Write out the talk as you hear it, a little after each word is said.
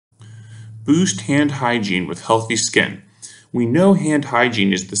Boost hand hygiene with healthy skin. We know hand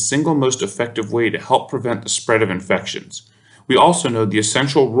hygiene is the single most effective way to help prevent the spread of infections. We also know the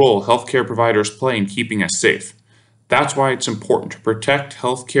essential role healthcare providers play in keeping us safe. That's why it's important to protect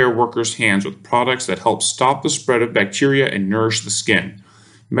healthcare workers' hands with products that help stop the spread of bacteria and nourish the skin.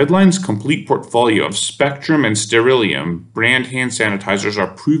 Medline's complete portfolio of Spectrum and Sterilium brand hand sanitizers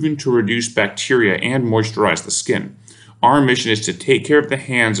are proven to reduce bacteria and moisturize the skin. Our mission is to take care of the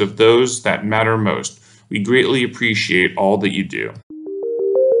hands of those that matter most. We greatly appreciate all that you do.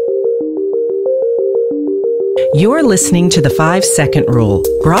 You're listening to the 5-Second Rule,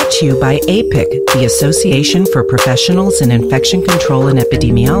 brought to you by APIC, the Association for Professionals in Infection Control and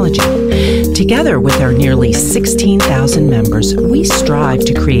Epidemiology. Together with our nearly 16,000 members, we strive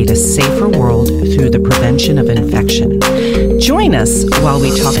to create a safer world through the prevention of infection. Join us while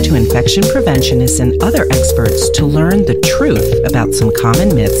we talk to infection preventionists and other experts to learn the truth about some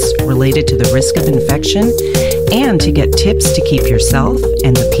common myths related to the risk of infection and to get tips to keep yourself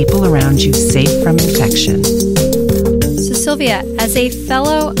and the people around you safe from infection. So Sylvia, as a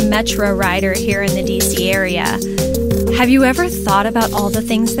fellow Metro rider here in the DC area, have you ever thought about all the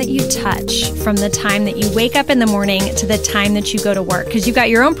things that you touch from the time that you wake up in the morning to the time that you go to work? Because you've got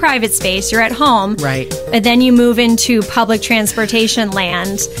your own private space, you're at home. Right. And then you move into public transportation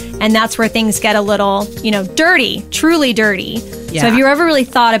land, and that's where things get a little, dirty, truly dirty. Yeah. So have you ever really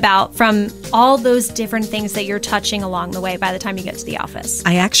thought about from all those different things that you're touching along the way by the time you get to the office?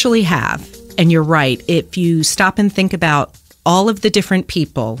 I actually have. And you're right. If you stop and think about all of the different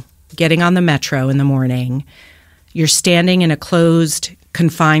people getting on the metro in the morning, you're standing in a closed,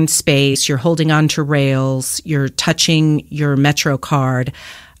 confined space, you're holding onto rails, you're touching your metro card.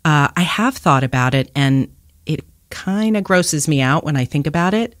 I have thought about it, and it kind of grosses me out when I think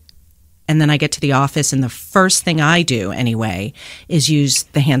about it. And then I get to the office, and the first thing I do anyway is use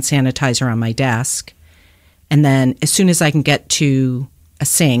the hand sanitizer on my desk. And then as soon as I can get to a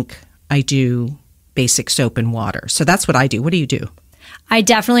sink, I do basic soap and water. So that's what I do. What do you do? I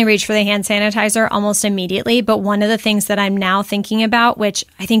definitely reach for the hand sanitizer almost immediately. But one of the things that I'm now thinking about, which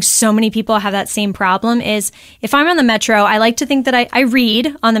I think so many people have that same problem, is if I'm on the metro, I like to think that I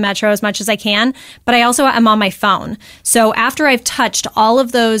read on the metro as much as I can, but I also am on my phone. So after I've touched all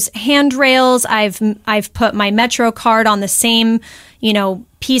of those handrails, I've put my metro card on the same,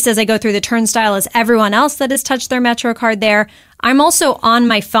 piece as I go through the turnstile as everyone else that has touched their metro card there. I'm also on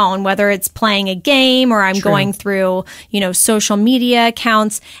my phone, whether it's playing a game or I'm going through, social media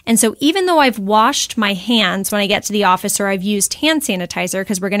accounts. And so even though I've washed my hands when I get to the office or I've used hand sanitizer,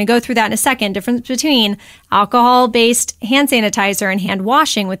 because we're going to go through that in a second, difference between alcohol-based hand sanitizer and hand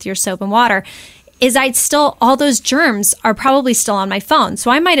washing with your soap and water, is all those germs are probably still on my phone. So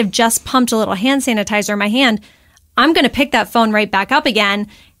I might have just pumped a little hand sanitizer in my hand. I'm going to pick that phone right back up again.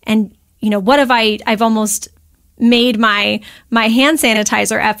 And, what have I've almost made my hand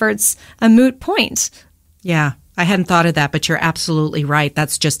sanitizer efforts a moot point. Yeah, I hadn't thought of that, but you're absolutely right.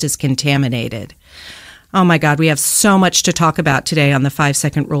 That's just as contaminated. Oh my God, we have so much to talk about today on the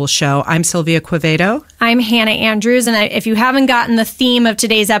 5-Second Rule Show. I'm Sylvia Quevedo. I'm Hannah Andrews, and if you haven't gotten the theme of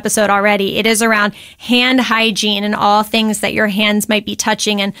today's episode already, it is around hand hygiene and all things that your hands might be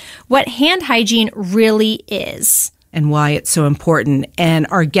touching and what hand hygiene really is. And why it's so important. And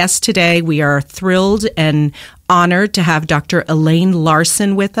our guest today, we are thrilled and honored to have Dr. Elaine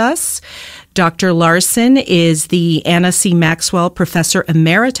Larson with us. Dr. Larson is the Anna C. Maxwell Professor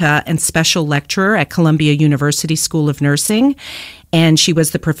Emerita and Special Lecturer at Columbia University School of Nursing. And she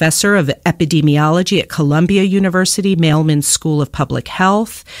was the Professor of Epidemiology at Columbia University Mailman School of Public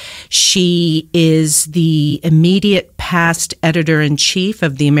Health. She is the immediate past editor-in-chief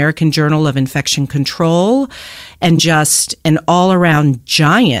of the American Journal of Infection Control and just an all-around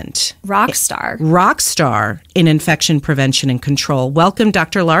giant. Rock star In infection prevention and control. Welcome,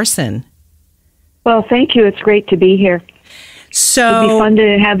 Dr. Larson. Well, thank you. It's great to be here. So it'll be fun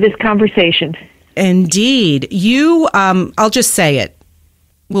to have this conversation. Indeed. You, I'll just say it.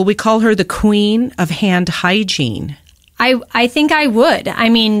 Will we call her the queen of hand hygiene? I think I would. I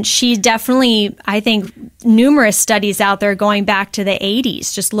mean, she definitely, I think, numerous studies out there going back to the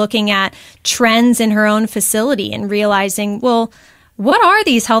 80s, just looking at trends in her own facility and realizing, well, what are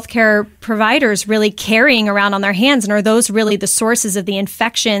these healthcare providers really carrying around on their hands? And are those really the sources of the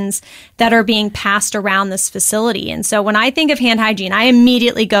infections that are being passed around this facility? And so when I think of hand hygiene, I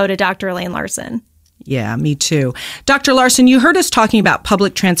immediately go to Dr. Elaine Larson. Yeah, me too. Dr. Larson, you heard us talking about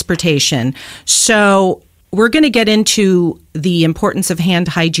public transportation. So we're going to get into the importance of hand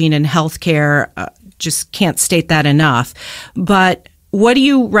hygiene in healthcare. Just can't state that enough. But what do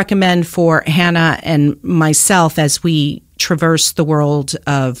you recommend for Hannah and myself as we traverse the world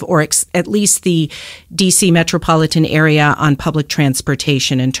of, or at least the DC metropolitan area on public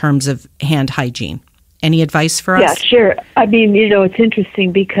transportation in terms of hand hygiene? Any advice for us? Yeah, sure. I mean, it's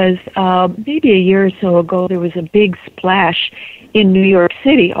interesting because maybe a year or so ago, there was a big splash in New York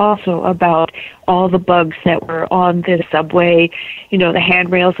City also about all the bugs that were on the subway, the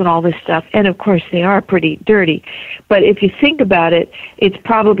handrails and all this stuff. And of course, they are pretty dirty. But if you think about it, it's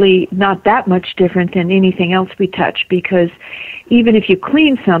probably not that much different than anything else we touch, because even if you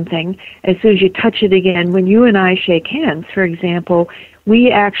clean something, as soon as you touch it again, when you and I shake hands, for example,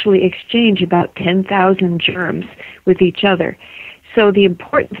 we actually exchange about 10,000 germs with each other. So the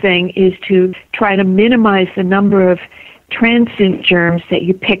important thing is to try to minimize the number of transient germs that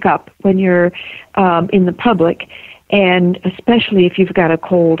you pick up when you're in the public, and especially if you've got a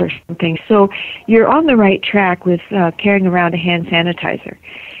cold or something. So you're on the right track with carrying around a hand sanitizer.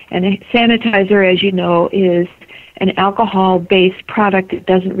 And a sanitizer, as you know, is an alcohol-based product. It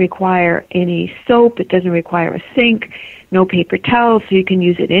doesn't require any soap. It doesn't require a sink, no paper towels, so you can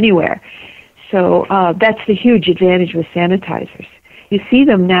use it anywhere. So that's the huge advantage with sanitizers. You see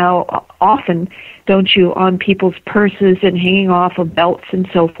them now often, don't you, on people's purses and hanging off of belts and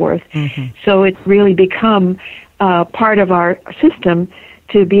so forth. Mm-hmm. So it's really become part of our system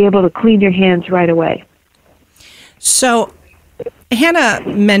to be able to clean your hands right away. So Hannah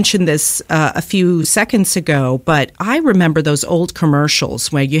mentioned this a few seconds ago, but I remember those old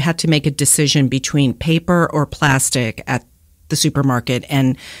commercials where you had to make a decision between paper or plastic at the supermarket,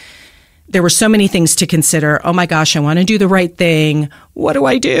 and there were so many things to consider. Oh my gosh, I want to do the right thing. What do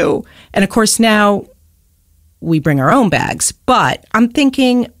I do? And of course, now we bring our own bags. But I'm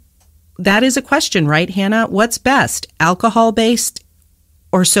thinking that is a question, right, Hannah? What's best, alcohol-based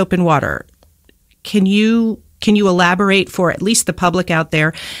or soap and water? Can you elaborate for at least the public out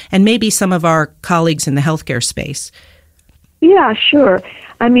there and maybe some of our colleagues in the healthcare space? Yeah, sure.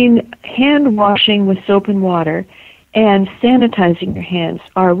 I mean, hand washing with soap and water and sanitizing your hands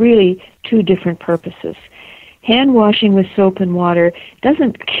are really two different purposes. Hand washing with soap and water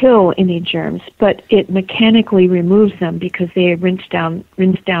doesn't kill any germs, but it mechanically removes them because they rinse down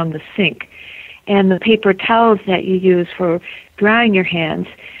the sink. And the paper towels that you use for drying your hands,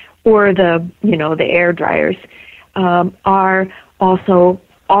 or the air dryers, are also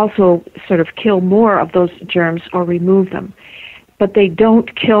sort of kill more of those germs or remove them. But they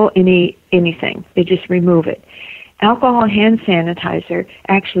don't kill anything. They just remove it. Alcohol hand sanitizer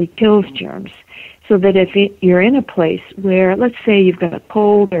actually kills germs, so that if you're in a place where, let's say you've got a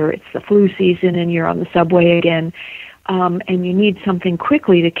cold or it's the flu season and you're on the subway again, and you need something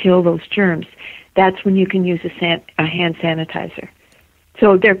quickly to kill those germs, that's when you can use a hand sanitizer.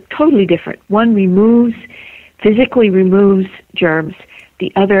 So they're totally different. One physically removes germs.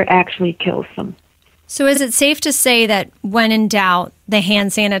 The other actually kills them. So is it safe to say that when in doubt, the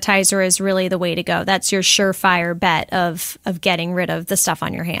hand sanitizer is really the way to go? That's your surefire bet of getting rid of the stuff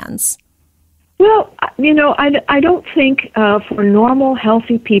on your hands? Well, I don't think for normal,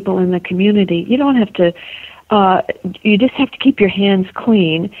 healthy people in the community, you don't have to, you just have to keep your hands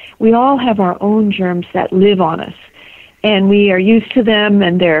clean. We all have our own germs that live on us, and we are used to them,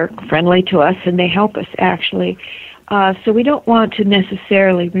 and they're friendly to us, and they help us, actually. So we don't want to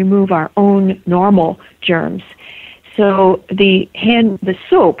necessarily remove our own normal germs. So the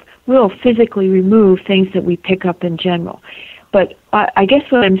soap will physically remove things that we pick up in general. But I guess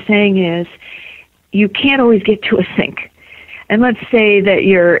what I'm saying is you can't always get to a sink. And let's say that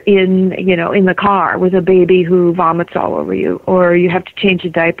you're in the car with a baby who vomits all over you, or you have to change a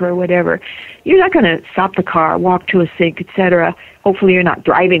diaper or whatever. You're not going to stop the car, walk to a sink, etc. Hopefully you're not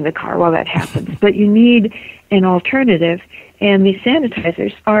driving the car while that happens. But you need an alternative, and these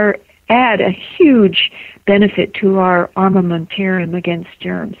sanitizers add a huge benefit to our armamentarium against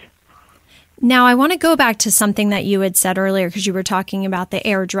germs. Now, I want to go back to something that you had said earlier, because you were talking about the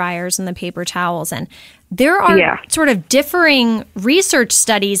air dryers and the paper towels. And there are sort of differing research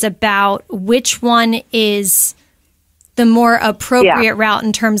studies about which one is the more appropriate route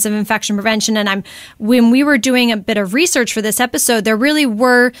in terms of infection prevention. And when we were doing a bit of research for this episode, there really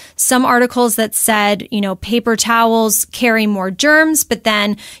were some articles that said, paper towels carry more germs, but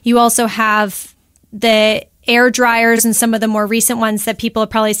then you also have the air dryers and some of the more recent ones that people have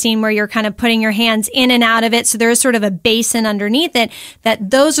probably seen where you're kind of putting your hands in and out of it. So there is sort of a basin underneath it,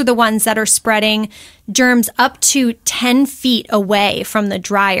 that those are the ones that are spreading germs up to 10 feet away from the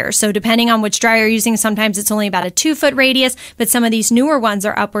dryer. So depending on which dryer you're using, sometimes it's only about a 2-foot radius, but some of these newer ones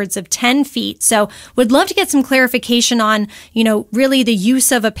are upwards of 10 feet. So would love to get some clarification on, really the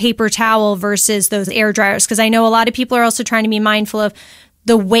use of a paper towel versus those air dryers, because I know a lot of people are also trying to be mindful of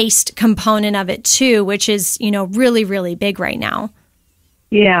the waste component of it too, which is, really, really big right now.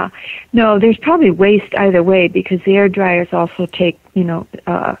 Yeah. No, there's probably waste either way because the air dryers also take,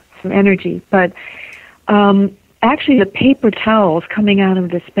 some energy. But actually the paper towels coming out of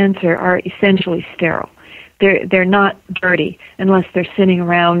the dispenser are essentially sterile. They're not dirty unless they're sitting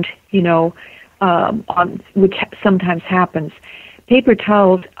around, which sometimes happens. Paper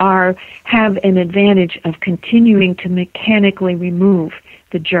towels have an advantage of continuing to mechanically remove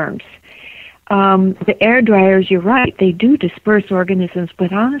the germs. The air dryers, you're right, they do disperse organisms,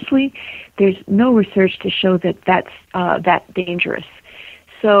 but honestly, there's no research to show that that's that dangerous.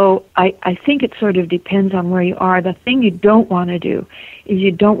 So I think it sort of depends on where you are. The thing you don't want to do is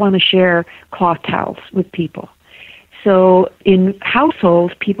you don't want to share cloth towels with people. So in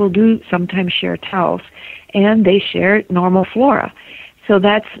households, people do sometimes share towels, and they share normal flora. So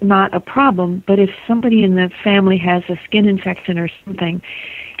that's not a problem. But if somebody in the family has a skin infection or something,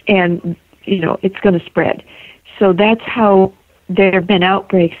 and it's going to spread. So that's how there have been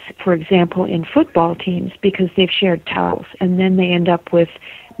outbreaks, for example, in football teams because they've shared towels, and then they end up with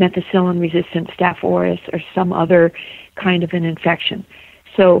methicillin-resistant Staph aureus or some other kind of an infection.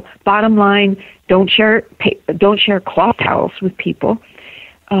 So bottom line, don't share cloth towels with people.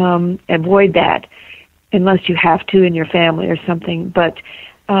 Avoid that unless you have to in your family or something. But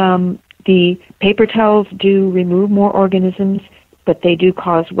the paper towels do remove more organisms, but they do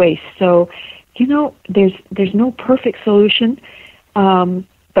cause waste. So, there's no perfect solution.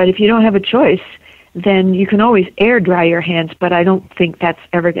 But if you don't have a choice, then you can always air dry your hands, but I don't think that's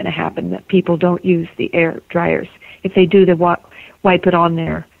ever going to happen, that people don't use the air dryers. If they do, they wipe it on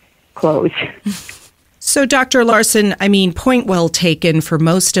their clothes. So, Dr. Larson, point well taken. For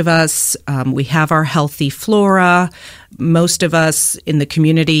most of us, we have our healthy flora. Most of us in the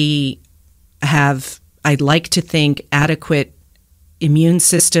community have, I'd like to think, adequate immune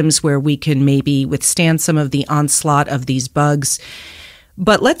systems where we can maybe withstand some of the onslaught of these bugs.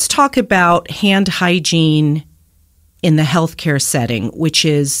 But let's talk about hand hygiene in the healthcare setting, which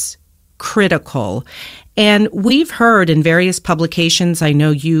is critical. And we've heard in various publications, I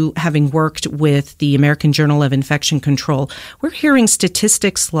know you having worked with the American Journal of Infection Control, we're hearing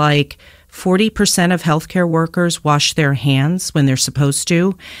statistics like 40% of healthcare workers wash their hands when they're supposed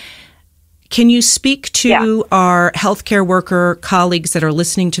to. Can you speak to our healthcare worker colleagues that are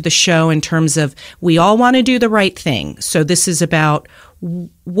listening to the show in terms of we all want to do the right thing? So this is about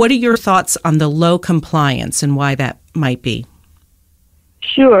what are your thoughts on the low compliance and why that might be?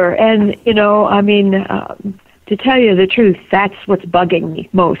 Sure. And, to tell you the truth, that's what's bugging me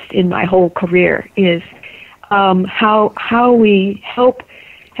most in my whole career is how we help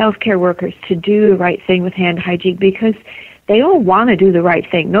healthcare workers to do the right thing with hand hygiene because they all want to do the right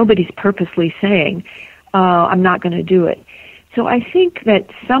thing. Nobody's purposely saying, I'm not going to do it. So I think that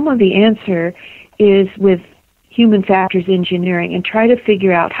some of the answer is with human factors engineering and try to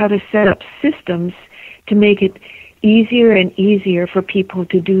figure out how to set up systems to make it easier and easier for people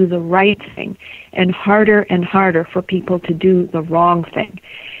to do the right thing and harder for people to do the wrong thing.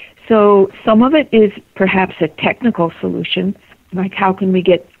 So some of it is perhaps a technical solution, like how can we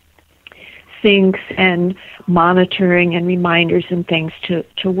get sinks and monitoring and reminders and things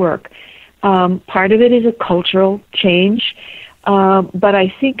to work. Part of it is a cultural change, but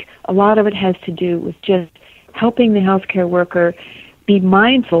I think a lot of it has to do with just helping the healthcare worker be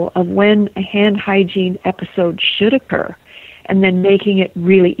mindful of when a hand hygiene episode should occur and then making it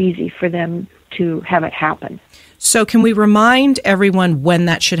really easy for them to have it happen. So can we remind everyone when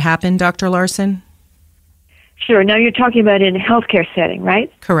that should happen, Dr. Larson? Sure. Now you're talking about in a healthcare setting,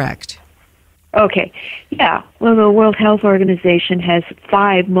 right? Correct. Okay. Yeah. Well, the World Health Organization has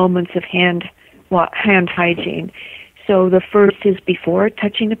 5 moments of hand hygiene. So the first is before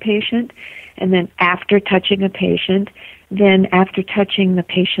touching a patient, and then after touching a patient, then after touching the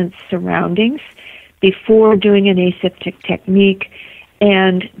patient's surroundings, before doing an aseptic technique,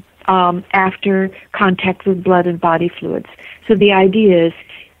 and after contact with blood and body fluids. So the idea is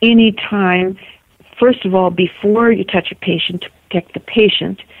any time, first of all, before you touch a patient to protect the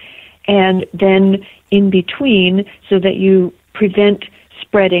patient, and then in between so that you prevent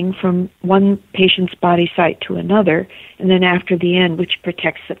spreading from one patient's body site to another, and then after the end, which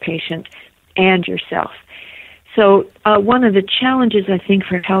protects the patient and yourself. So one of the challenges, I think,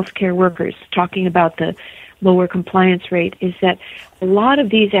 for healthcare workers, talking about the lower compliance rate, is that a lot of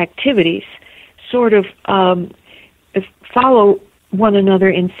these activities sort of follow one another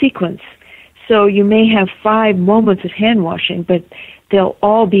in sequence. So you may have 5 moments of hand washing, but they'll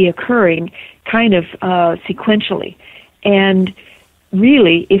all be occurring kind of sequentially. And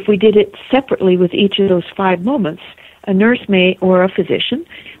really, if we did it separately with each of those 5 moments, a nurse may, or a physician,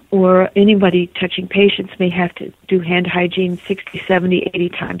 or anybody touching patients may have to do hand hygiene 60, 70, 80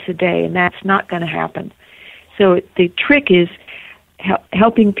 times a day, and that's not going to happen. So the trick is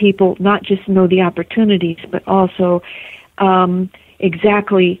helping people not just know the opportunities, but also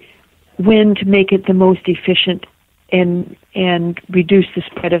exactly when to make it the most efficient and reduce the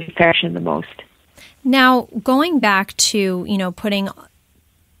spread of infection the most. Now, going back to, putting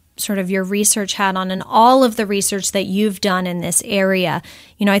sort of your research hat on and all of the research that you've done in this area,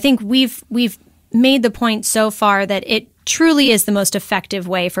 I think we've made the point so far that it truly is the most effective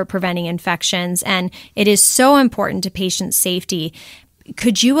way for preventing infections, and it is so important to patient safety.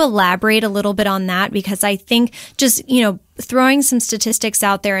 Could you elaborate a little bit on that? Because I think just, throwing some statistics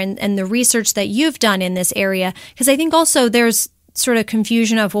out there and the research that you've done in this area, because I think also there's sort of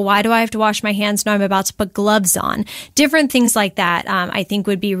confusion of, well, why do I have to wash my hands now I'm about to put gloves on? Different things like that, I think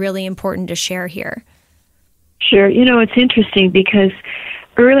would be really important to share here. Sure. It's interesting because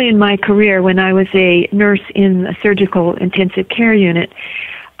early in my career, when I was a nurse in a surgical intensive care unit,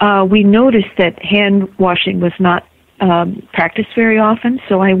 we noticed that hand washing was not practiced very often.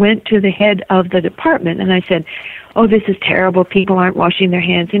 So I went to the head of the department and I said, "Oh, this is terrible. People aren't washing their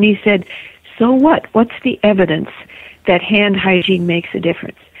hands." And he said, "So what? What's the evidence that hand hygiene makes a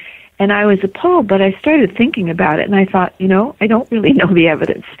difference?" And I was appalled, but I started thinking about it and I thought, I don't really know the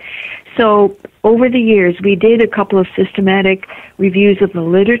evidence. So over the years, we did a couple of systematic reviews of the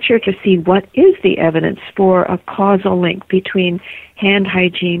literature to see what is the evidence for a causal link between hand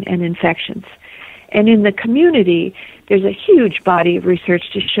hygiene and infections. And in the community, there's a huge body of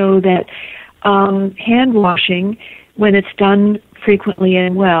research to show that hand washing, when it's done frequently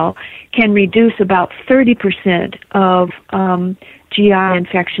and well, can reduce about 30% of GI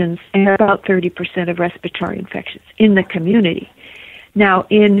infections and about 30% of respiratory infections in the community. Now,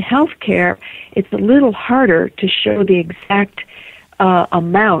 in healthcare, it's a little harder to show the exact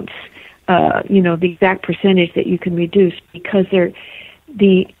amounts, the exact percentage that you can reduce because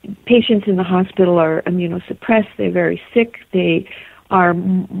the patients in the hospital are immunosuppressed, they're very sick, they are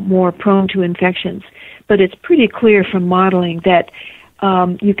more prone to infections. But it's pretty clear from modeling that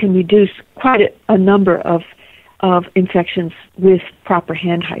you can reduce quite a number of infections with proper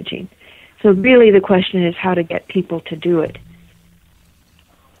hand hygiene. So really the question is how to get people to do it.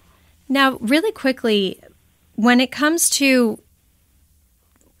 Now, really quickly, when it comes to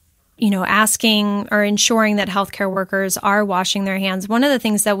asking or ensuring that healthcare workers are washing their hands, one of the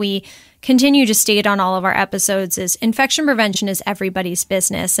things that we continue to state on all of our episodes is infection prevention is everybody's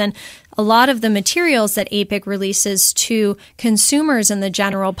business. And a lot of the materials that APIC releases to consumers and the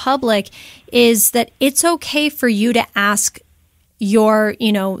general public is that it's okay for you to ask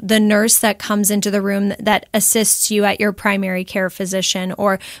the nurse that comes into the room that assists you at your primary care physician,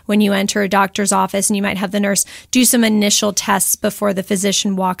 or when you enter a doctor's office and you might have the nurse do some initial tests before the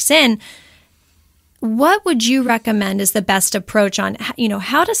physician walks in. What would you recommend is the best approach on,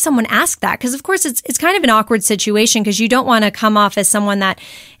 how does someone ask that? Because, of course, it's kind of an awkward situation because you don't want to come off as someone that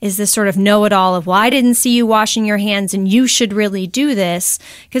is this sort of know-it-all of, well, I didn't see you washing your hands and you should really do this,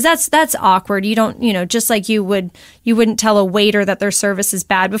 because that's awkward. You don't, just like you wouldn't tell a waiter that their service is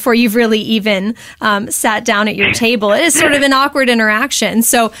bad before you've really even sat down at your table. It is sort of an awkward interaction.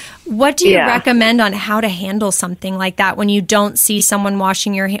 So what do you recommend on how to handle something like that when you don't see someone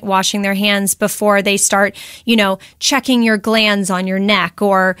washing their hands before they start, checking your glands on your neck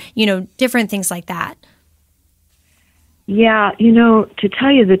or, different things like that? Yeah, to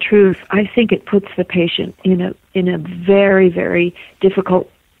tell you the truth, I think it puts the patient in a very, very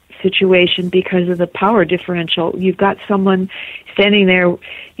difficult situation because of the power differential. You've got someone standing there,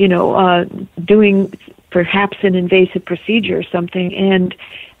 doing perhaps an invasive procedure or something, and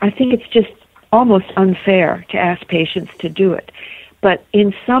I think it's just almost unfair to ask patients to do it. But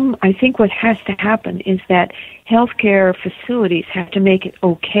I think what has to happen is that healthcare facilities have to make it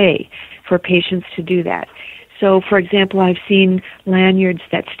okay for patients to do that. So, for example, I've seen lanyards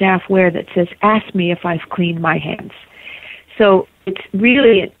that staff wear that says, "Ask me if I've cleaned my hands." So it's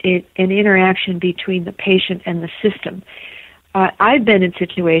really an interaction between the patient and the system. I've been in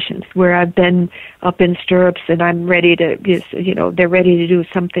situations where I've been up in stirrups and I'm ready to, they're ready to do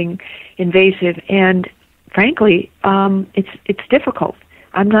something invasive, and frankly, it's difficult.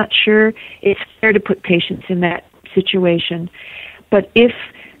 I'm not sure it's fair to put patients in that situation. But if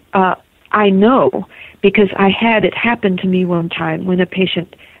I know, because I had it happen to me one time when a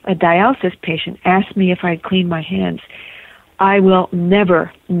dialysis patient, asked me if I'd cleaned my hands, I will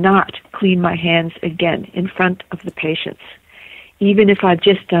never not clean my hands again in front of the patients, even if I've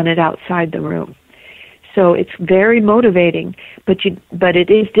just done it outside the room. So it's very motivating, but it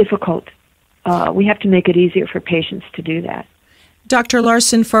is difficult we have to make it easier for patients to do that. Dr.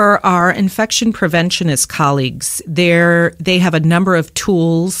 Larson, for our infection preventionist colleagues, they have a number of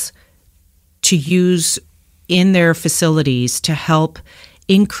tools to use in their facilities to help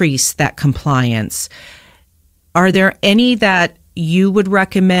increase that compliance. Are there any that you would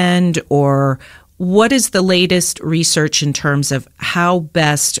recommend, or what is the latest research in terms of how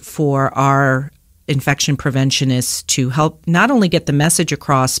best for our infection preventionists to help not only get the message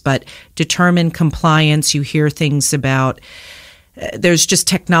across, but determine compliance? You hear things about there's just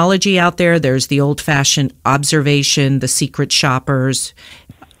technology out there. There's the old-fashioned observation, the secret shoppers.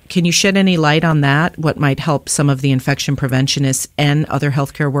 Can you shed any light on that? What might help some of the infection preventionists and other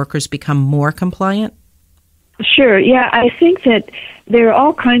healthcare workers become more compliant? Sure. Yeah, I think that there are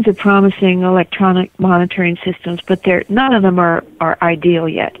all kinds of promising electronic monitoring systems, but none of them are ideal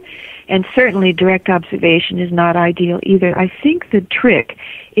yet. And certainly direct observation is not ideal either. I think the trick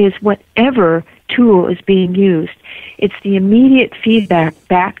is whatever tool is being used, it's the immediate feedback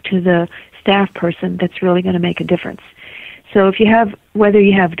back to the staff person that's really going to make a difference. So whether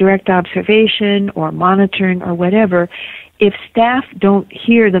you have direct observation or monitoring or whatever, if staff don't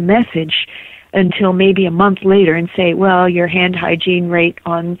hear the message until maybe a month later and say, well, your hand hygiene rate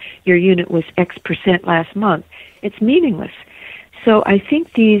on your unit was X% last month, it's meaningless. So I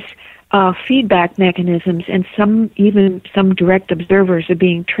think these feedback mechanisms, and even some direct observers are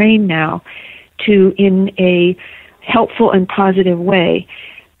being trained now to, in a helpful and positive way,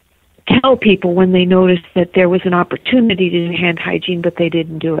 tell people when they notice that there was an opportunity to do hand hygiene, but they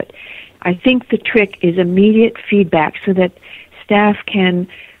didn't do it. I think the trick is immediate feedback so that staff can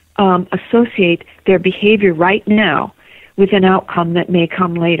associate their behavior right now with an outcome that may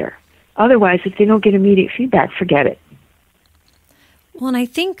come later. Otherwise, if they don't get immediate feedback, forget it. Well, and I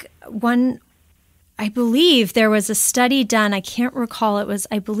think I believe there was a study done, I can't recall,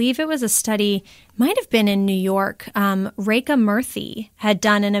 I believe it was a study, might have been in New York. Rekha Murthy had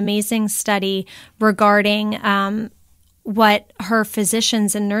done an amazing study regarding what her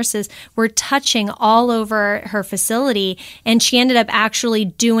physicians and nurses were touching all over her facility, and she ended up actually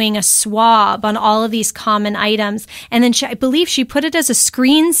doing a swab on all of these common items, and then I believe she put it as a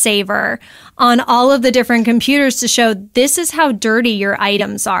screensaver on all of the different computers to show this is how dirty your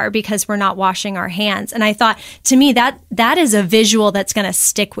items are because we're not washing our hands. And I thought, to me, that is a visual that's going to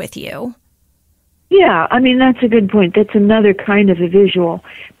stick with you. Yeah, I mean, that's a good point. That's another kind of a visual,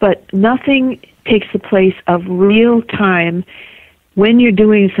 but nothing takes the place of real time when you're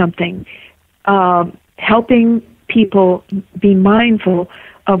doing something, helping people be mindful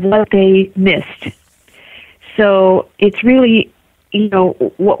of what they missed. So it's really,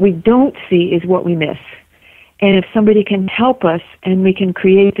 what we don't see is what we miss. And if somebody can help us and we can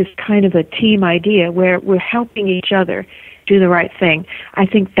create this kind of a team idea where we're helping each other do the right thing, I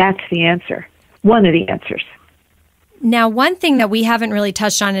think that's the answer. One of the answers. Now, one thing that we haven't really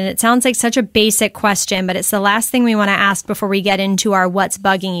touched on, and it sounds like such a basic question, but it's the last thing we want to ask before we get into our What's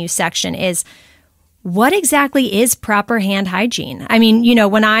Bugging You section, is what exactly is proper hand hygiene? I mean,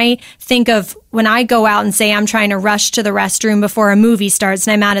 when I go out and say I'm trying to rush to the restroom before a movie starts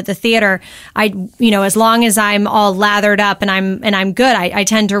and I'm out at the theater, as long as I'm all lathered up and I'm good, I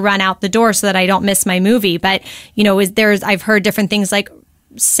tend to run out the door so that I don't miss my movie. But, I've heard different things like,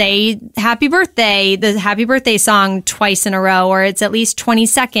 say happy birthday, the happy birthday song twice in a row, or it's at least 20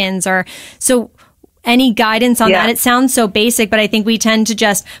 seconds, or so. Any guidance on that? It sounds so basic, but I think we tend to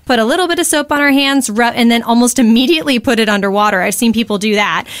just put a little bit of soap on our hands, and then almost immediately put it underwater. I've seen people do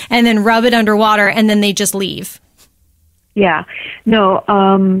that, and then rub it underwater, and then they just leave. Yeah. No,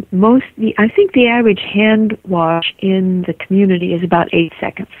 I think the average hand wash in the community is about 8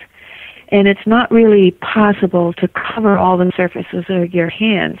 seconds. And it's not really possible to cover all the surfaces of your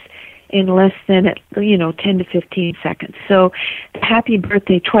hands in less than 10 to 15 seconds. So happy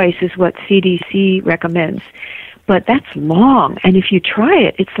birthday twice is what CDC recommends. But that's long, and if you try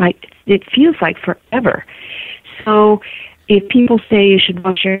it, it feels like forever. So if people say you should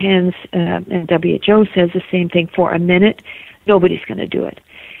wash your hands, and WHO says the same thing, for a minute, nobody's going to do it.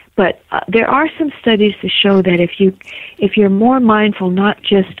 But there are some studies to show that if you're more mindful not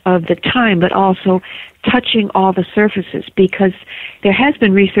just of the time, but also touching all the surfaces, because there has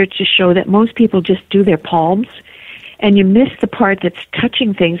been research to show that most people just do their palms, and you miss the part that's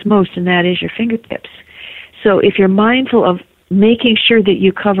touching things most, and that is your fingertips. So if you're mindful of making sure that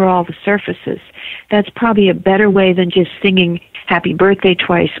you cover all the surfaces, that's probably a better way than just singing happy birthday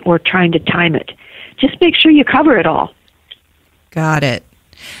twice or trying to time it. Just make sure you cover it all. Got it.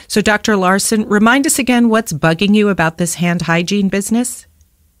 So, Dr. Larson, remind us again what's bugging you about this hand hygiene business?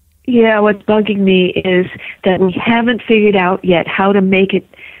 Yeah, what's bugging me is that we haven't figured out yet how to make it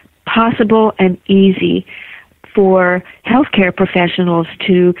possible and easy for healthcare professionals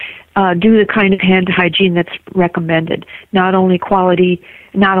to do the kind of hand hygiene that's recommended. Not only quantity,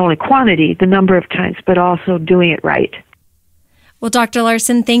 the number of times, but also doing it right. Well, Dr.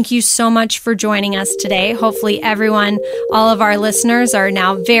 Larson, thank you so much for joining us today. Hopefully everyone, all of our listeners are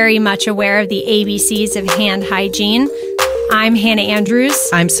now very much aware of the ABCs of hand hygiene. I'm Hannah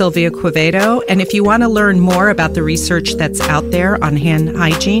Andrews. I'm Sylvia Quevedo. And if you want to learn more about the research that's out there on hand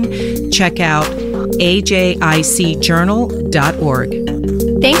hygiene, check out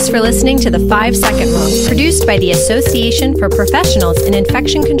ajicjournal.org. Thanks for listening to the 5-Second Rule, produced by the Association for Professionals in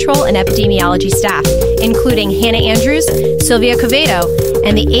Infection Control and Epidemiology staff, including Hannah Andrews, Sylvia Quevedo,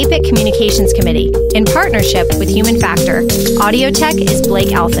 and the APIC Communications Committee, in partnership with Human Factor. Audio tech is Blake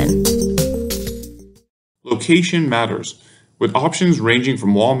Alphen. Location matters. With options ranging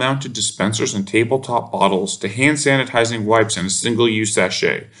from wall-mounted dispensers and tabletop bottles to hand sanitizing wipes in a single-use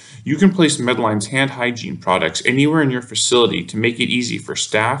sachet, you can place Medline's hand hygiene products anywhere in your facility to make it easy for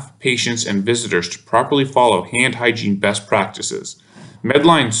staff, patients, and visitors to properly follow hand hygiene best practices.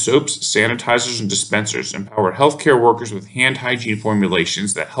 Medline soaps, sanitizers, and dispensers empower healthcare workers with hand hygiene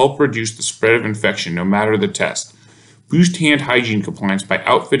formulations that help reduce the spread of infection no matter the test. Boost hand hygiene compliance by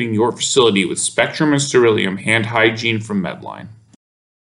outfitting your facility with Spectrum and Sterilium hand hygiene from Medline.